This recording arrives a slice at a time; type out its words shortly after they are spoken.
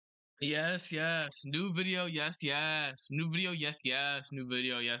Yes, yes. New video, yes, yes. New video, yes, yes. New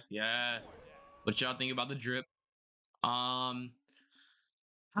video, yes, yes. What y'all think about the drip? Um,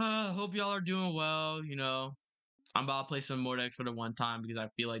 hope y'all are doing well. I'm about to play some Mordex for the one time because I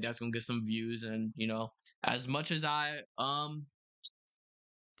feel like that's gonna get some views. And as much as fuck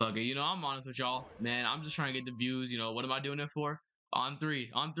it. I'm honest with y'all, man. I'm just trying to get the views. What am I doing it for? On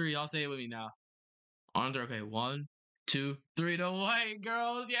three. Y'all say it with me now. On three. Okay, one, two, three. The white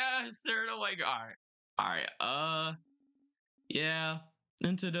girls, yes, they're the white girl. All right. Yeah,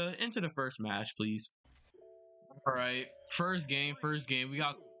 into the first match, please. All right, first game. We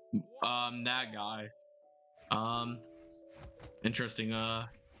got that guy. Um, interesting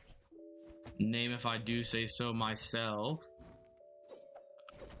name if I do say so myself.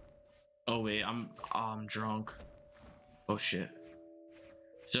 Oh wait, I'm drunk. Oh shit.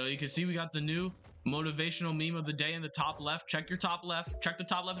 So you can see we got the new motivational meme of the day in the top left. Check your top left. Check the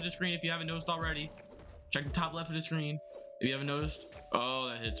top left of the screen if you haven't noticed already. Check the top left of the screen if you haven't noticed. Oh,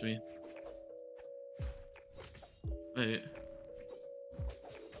 that hits me. Wait.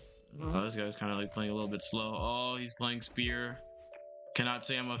 Oh, this guy's kind of like playing a little bit slow. Oh, he's playing spear. Cannot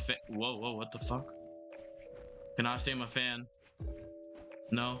say I'm a fan. Whoa, whoa, what the fuck? Cannot say I'm a fan.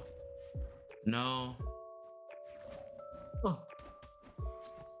 No. No. Oh.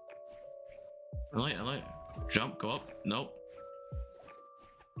 I like. Jump, go up. Nope.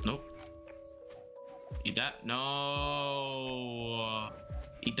 Nope. Eat that. No.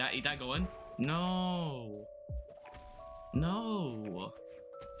 Eat that, go in. No. No.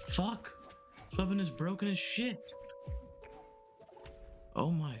 Fuck. This weapon is broken as shit. Oh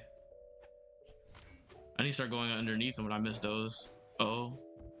my. I need to start going underneath them when I miss those. Oh.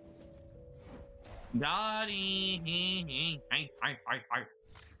 Got it.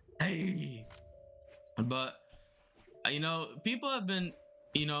 Hey. But, people have been,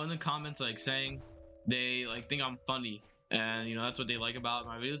 in the comments, like, saying they, like, think I'm funny. And, that's what they like about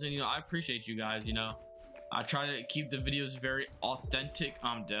my videos. And, I appreciate you guys, I try to keep the videos very authentic.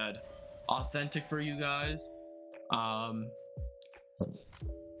 I'm dead. Authentic for you guys. I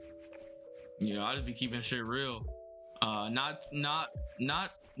just be keeping shit real. Not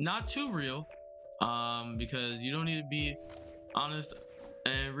too real. Because you don't need to be honest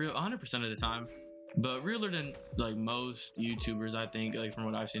and real 100% of the time. But realer than like most YouTubers, I think, like from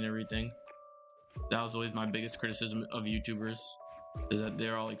what I've seen, everything. That was always my biggest criticism of YouTubers, is that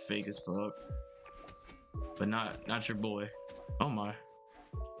they're all like fake as fuck. But not your boy. Oh my.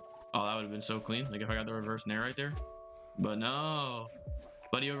 Oh, that would have been so clean. Like if I got the reverse nair right there. But no.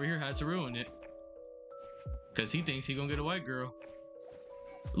 Buddy over here had to ruin it. Cause he thinks he gonna get a white girl.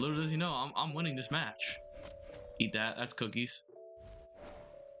 Little does he know, I'm winning this match. Eat that. That's cookies.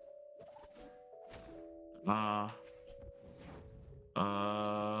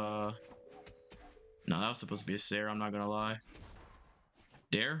 No, that was supposed to be a Sarah, I'm not gonna lie.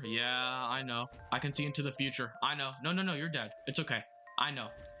 Dare? Yeah, I know. I can see into the future. I know. No, you're dead. It's okay. I know.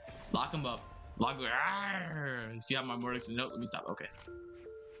 Lock him up. Lock him. See how my Mordex is? Nope, let me stop. Okay.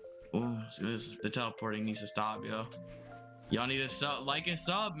 Oh, the teleporting needs to stop, yo. Y'all need to sub, like and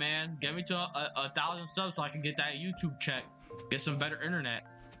sub, man. Get me to a 1,000 subs so I can get that YouTube check. Get some better internet.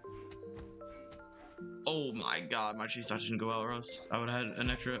 Oh my god, my cheese touch didn't go out, or else I would have had an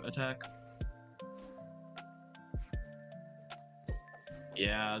extra attack.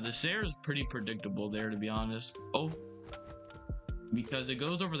 Yeah, the Sarah is pretty predictable there, to be honest. Oh, because it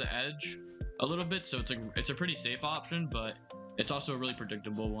goes over the edge a little bit, so it's a pretty safe option, but it's also a really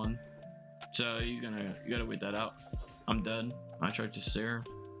predictable one. So you gotta wait that out. I'm dead. I tried to Sarah,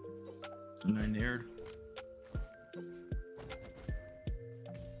 and I nared.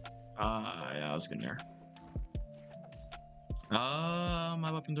 Yeah, I was good there.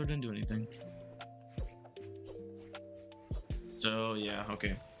 My weapon throw didn't do anything. So yeah,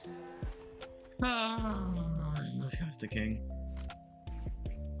 okay. This guy's the king.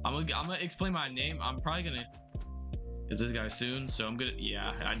 I'm gonna explain my name. I'm probably gonna get this guy soon. So I'm gonna,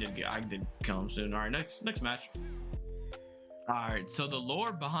 yeah, I did kill him soon. All right, next match. All right, so the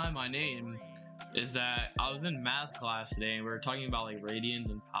lore behind my name is that I was in math class today and we were talking about like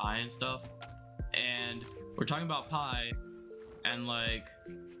radians and pi and stuff, and we're talking about pi, and like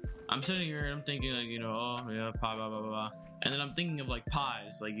I'm sitting here and I'm thinking like, oh yeah, pi, blah blah blah, and then I'm thinking of like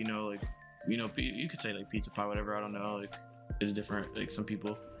pies, like you could say like pizza pie, whatever, I don't know, like it's different, like some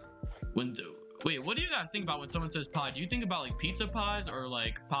people wait, what do you guys think about when someone says pie? Do you think about like pizza pies or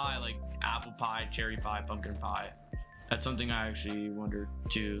like pie, like apple pie, cherry pie, pumpkin pie? That's something I actually wondered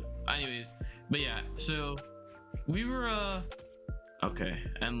too. Anyways, but yeah, so we were okay,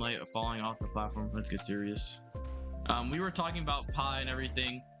 and like falling off the platform. Let's get serious. We were talking about pie and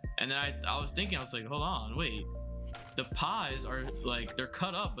everything, And then I was thinking, I was like, hold on, wait. The pies are like, they're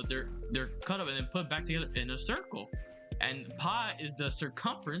cut up, but they're cut up and then put back together in a circle. And pi is the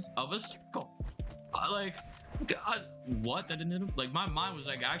circumference of a circle. Like, God, what? That didn't, like, my mind was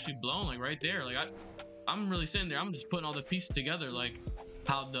like actually blown, like right there. Like I'm really sitting there, I'm just putting all the pieces together, like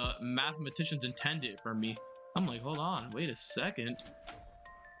how the mathematicians intended for me. I'm like, hold on, wait a second.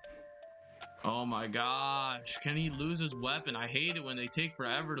 Oh my gosh, can he lose his weapon? I hate it when they take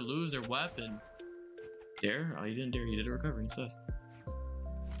forever to lose their weapon. Dare? Oh, he didn't dare, he did a recovery instead.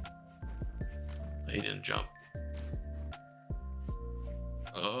 He didn't jump.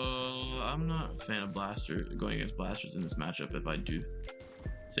 I'm not a fan of going against blasters in this matchup, if I do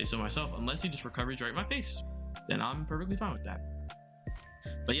say so myself, unless he just recovers right in my face. Then I'm perfectly fine with that.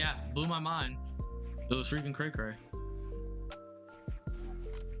 But yeah, blew my mind. It was freaking cray cray.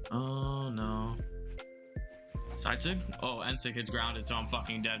 Oh no. Scythe? Oh, Ensig hits grounded, so I'm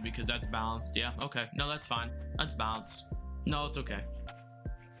fucking dead because that's balanced. Yeah, okay. No, that's fine. That's balanced. No, it's okay.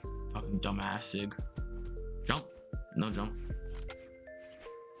 Fucking dumbass Sig. Jump. No jump.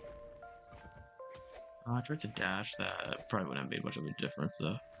 Oh, I tried to dash that. Probably wouldn't have made much of a difference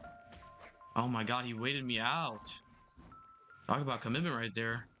though. Oh my god, he waited me out. Talk about commitment right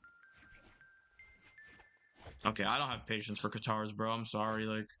there. Okay, I don't have patience for Katars, bro. I'm sorry.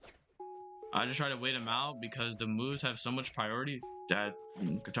 Like, I just try to wait him out because the moves have so much priority that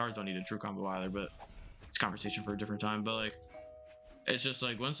Katars don't need a true combo either, but it's conversation for a different time. But like, it's just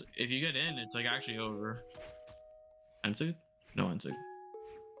like if you get in, it's like actually over. Ensig? No Ensig.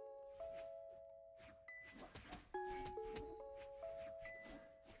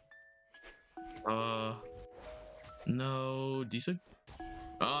 No, decent.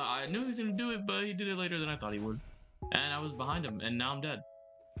 I knew he was gonna do it, but he did it later than I thought he would. And I was behind him, and now I'm dead.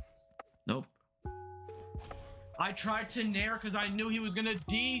 Nope. I tried to nair because I knew he was gonna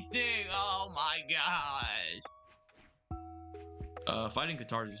D-thing. Oh my gosh. Fighting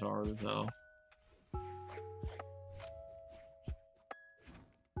Katars is hard as hell.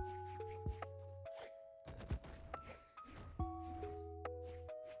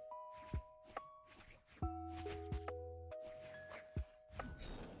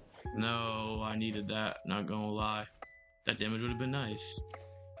 No, I needed that, not gonna lie. That damage would have been nice.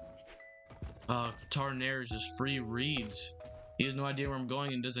 Katar Nair is just free reads. He has no idea where I'm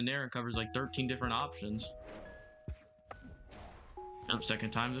going and does a Nair and covers like 13 different options. Nope,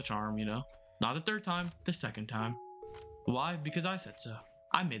 second time's a charm, you know? Not the third time, the second time. Why? Because I said so.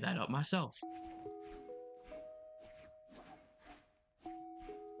 I made that up myself.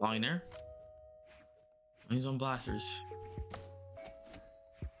 Flying Nair? He's on blasters.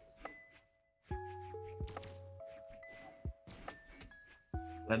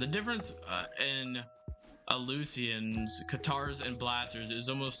 The difference in Lucian's Katars and blasters is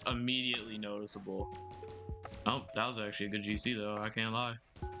almost immediately noticeable. Oh, that was actually a good GC though, I can't lie.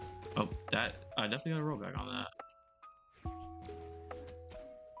 Oh, that I definitely got a rollback on that.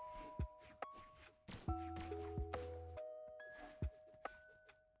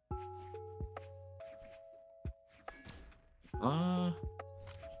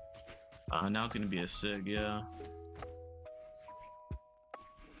 Now it's gonna be a Sig, yeah.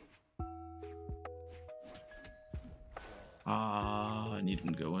 I need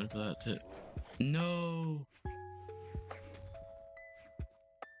him to go in for that tip. No.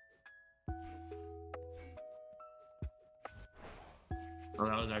 Oh,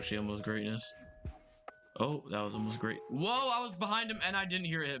 that was actually almost greatness. Oh, that was almost great. Whoa, I was behind him and I didn't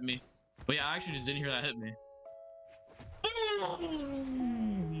hear it hit me. But yeah, I actually just didn't hear that hit me.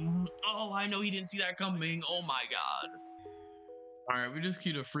 Oh, I know he didn't see that coming. Oh my god. All right, we just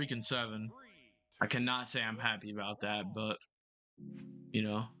queued a freaking 7. I cannot say I'm happy about that, but you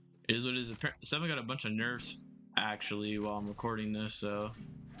know, it is what it is. 7 got a bunch of nerfs actually while I'm recording this, so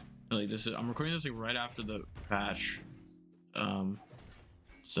like this I'm recording this like right after the patch.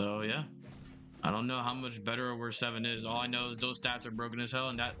 So yeah, I don't know how much better or worse 7 is. All I know is those stats are broken as hell,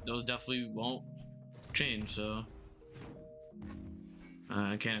 and those definitely won't change. So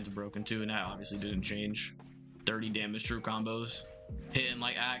cannon's broken too, and that obviously didn't change. 30 damage true combos, hitting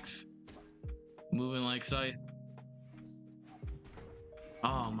like axe, moving like Scythe.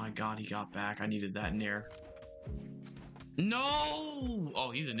 Oh my god, he got back. I needed that nair. No!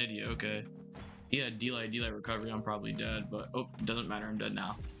 Oh, he's an idiot. Okay. He had delay recovery. I'm probably dead, but oh, doesn't matter. I'm dead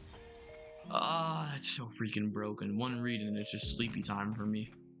now. Ah, that's so freaking broken. One read and it's just sleepy time for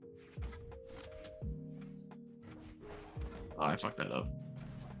me. Oh, I fucked that up.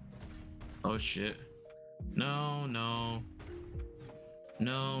 Oh shit. No.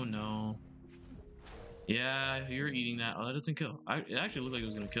 Yeah, you're eating that. Oh, that doesn't kill. It actually looked like it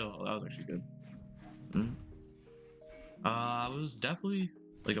was gonna kill. Oh, that was actually good. Mm. I was definitely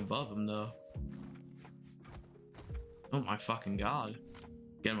like above him though. Oh my fucking god.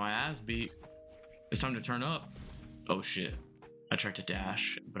 Getting my ass beat. It's time to turn up. Oh shit. I tried to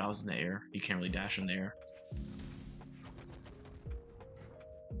dash, but I was in the air. You can't really dash in the air.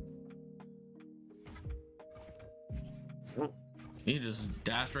 He just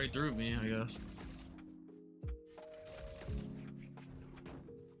dashed right through me, I guess.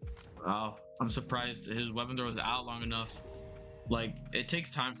 Wow. I'm surprised his weapon throw was out long enough. Like, it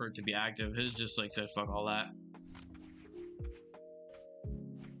takes time for it to be active. His just like said fuck all that.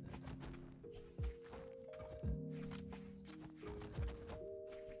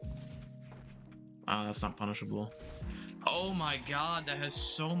 That's not punishable. Oh my god, that has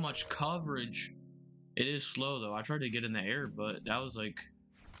so much coverage. It is slow though. I tried to get in the air, but that was like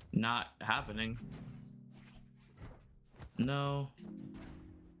not happening. No.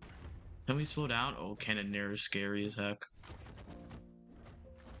 Can we slow down? Oh, Cannoneer is scary as heck.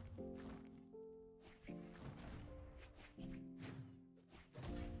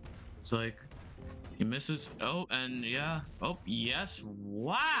 It's like he misses. Oh, and yeah. Oh, yes.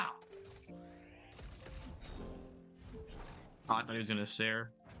 Wow. Oh, I thought he was gonna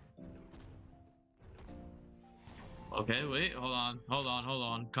stare. Okay, wait, hold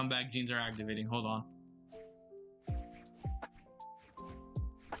on. Comeback genes are activating. Hold on.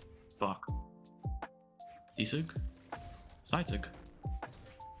 Fuck. Scythe? Scythe.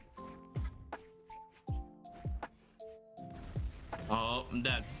 Oh, I'm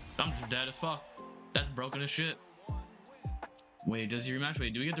dead. I'm just dead as fuck. That's broken as shit. Wait, does he rematch?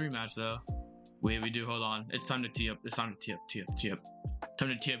 Wait, do we get the rematch though? Wait, we do. Hold on. It's time to tee up. It's time to tee up. Time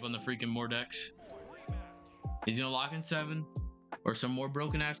to tee up on the freaking Mordex. He's gonna lock in 7 or some more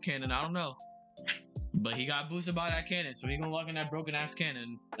broken ass cannon. I don't know. But he got boosted by that cannon, so he's gonna lock in that broken ass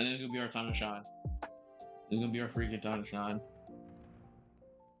cannon, and then it's gonna be our time to shine. It's gonna be our freaking time to shine.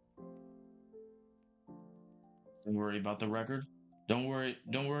 Don't worry about the record. Don't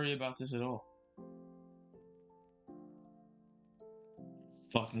worry about this at all. It's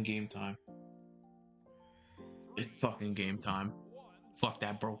fucking game time. It's fucking game time. Fuck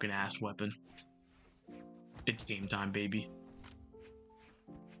that broken ass weapon. It's game time, baby.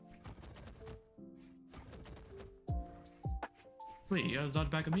 Wait, you guys dodge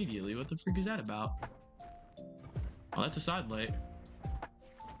back immediately. What the freak is that about? Oh, that's a side light.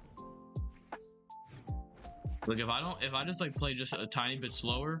 Like if I just like play just a tiny bit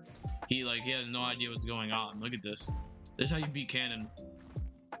slower, he has no idea what's going on. Look at this. This is how you beat cannon.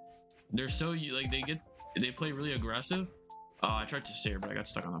 They're so like they play really aggressive. Oh, I tried to stare, but I got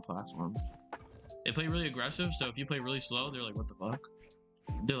stuck on the platform. They play really aggressive, so if you play really slow, they're like, what the fuck?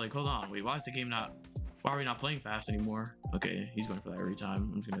 They're like, hold on, wait, why are we not playing fast anymore? Okay, he's going for that every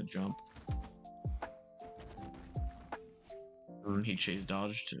time. I'm just gonna jump. And he chase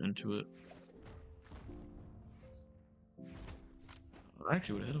dodged into it. I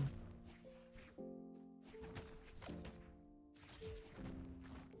actually would have hit him.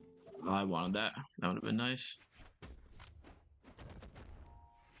 Oh, I wanted that. That would have been nice.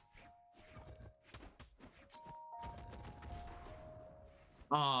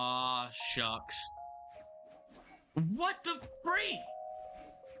 Aw, shucks. What the freak?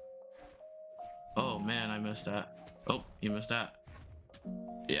 Oh man, I missed that. Oh, you missed that.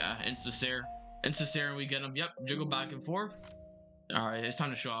 Yeah, insta stare and we get him. Yep, jiggle back and forth. All right, it's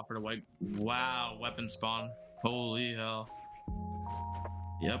time to show off for the white. Wow, weapon spawn. Holy hell.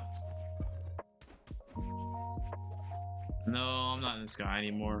 Yep. No, I'm not in the sky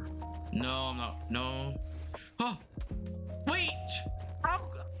anymore. No, I'm not. No. Oh, wait.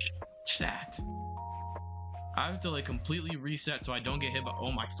 How? That. I have to like completely reset so I don't get hit by.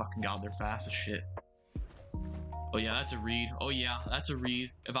 Oh my fucking god, they're fast as shit. Oh yeah, that's a read. Oh yeah, that's a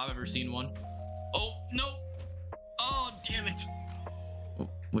read if I've ever seen one. Oh no. Oh damn it. Oh,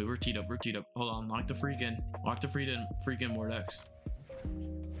 wait, we're teed up. Hold on, lock the freaking Mordex.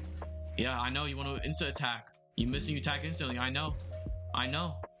 Yeah, I know you want to insta attack. You missing, you attack instantly. I know.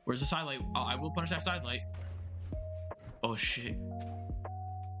 Where's the side light? Oh, I will punish that side light. Oh shit.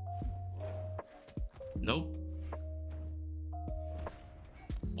 Nope.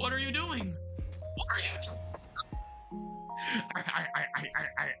 What are you doing? What are you doing?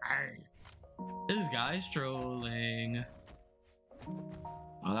 This guy's trolling.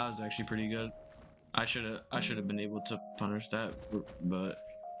 Oh, that was actually pretty good. I should have been able to punish that, but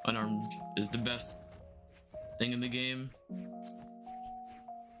unarmed is the best thing in the game.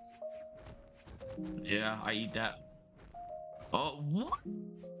 Yeah, I eat that. Oh, what?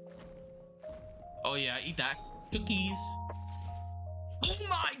 Oh yeah, eat that. Cookies. Oh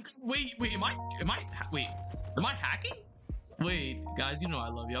my, wait, am I hacking? Wait, guys, you know I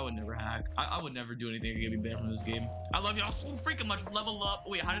love you. I would never hack. I would never do anything to get me banned from this game. I love y'all so freaking much. Level up.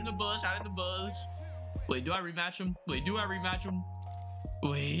 Wait, hide in the bush, hide in the bush. Wait, do I rematch him? Wait, do I rematch him?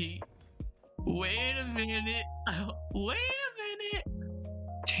 Wait a minute. Wait a minute.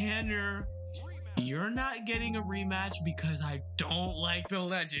 Tanner, you're not getting a rematch because I don't like the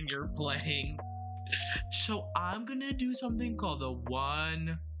legend you're playing. So I'm gonna do something called the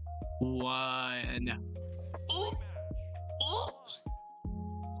 1-1. Ooh, ooh,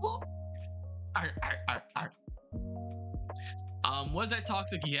 ooh. Alright. Was that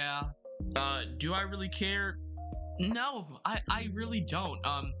toxic? Yeah. Do I really care? No, I really don't.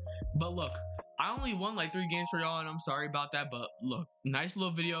 But look, I only won like 3 games for y'all, and I'm sorry about that. But look, nice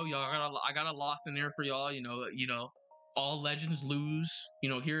little video, y'all. I got a loss in there for y'all. You know, all legends lose. You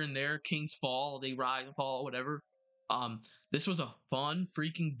know, here and there, kings fall, they rise and fall, whatever. This was a fun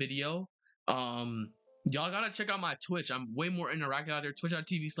freaking video. Y'all gotta check out my Twitch. I'm way more interactive out there.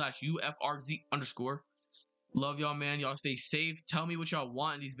 Twitch.tv/UFRZ_. Love y'all, man. Y'all stay safe. Tell me what y'all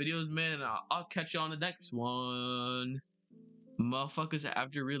want in these videos, man, and I'll catch y'all on the next one. Motherfuckers,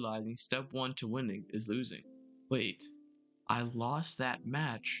 after realizing step 1 to winning is losing. Wait, I lost that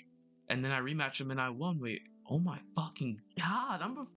match, and then I rematched him and I won. Wait, oh my fucking god, I'm a